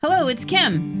Hello, it's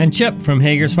Kim. And Chip from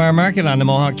Hager's Farm Market on the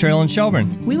Mohawk Trail in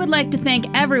Shelburne. We would like to thank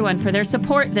everyone for their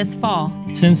support this fall.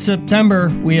 Since September,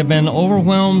 we have been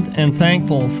overwhelmed and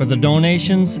thankful for the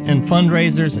donations and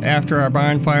fundraisers after our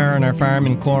barn fire on our farm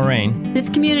in Coleraine. This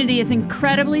community is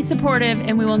incredibly supportive,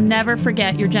 and we will never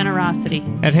forget your generosity.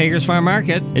 At Hager's Farm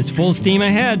Market, it's full steam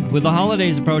ahead with the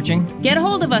holidays approaching. Get a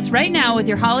hold of us right now with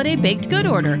your holiday baked good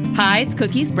order. Pies,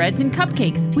 cookies, breads, and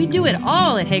cupcakes. We do it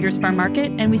all at Hager's Farm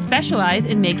Market, and we specialize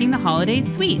in making the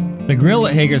holidays sweet. The grill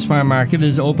at Hager's Farm Market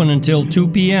is open until 2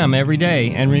 p.m. every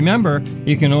day. And remember,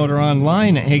 you can order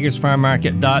online at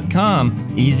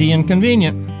hagersfarmmarket.com. Easy and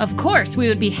convenient. Of course, we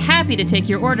would be happy to take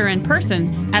your order in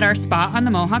person at our spot on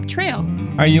the Mohawk Trail.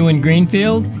 Are you in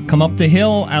Greenfield? Come up the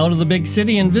hill out of the big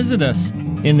city and visit us.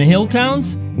 In the hill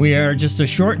towns, we are just a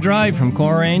short drive from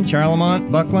Coleraine,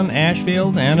 Charlemont, Buckland,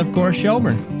 Ashfield, and of course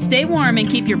Shelburne. Stay warm and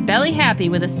keep your belly happy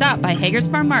with a stop by Hager's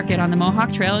Farm Market on the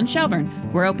Mohawk Trail in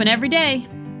Shelburne. We're open every day.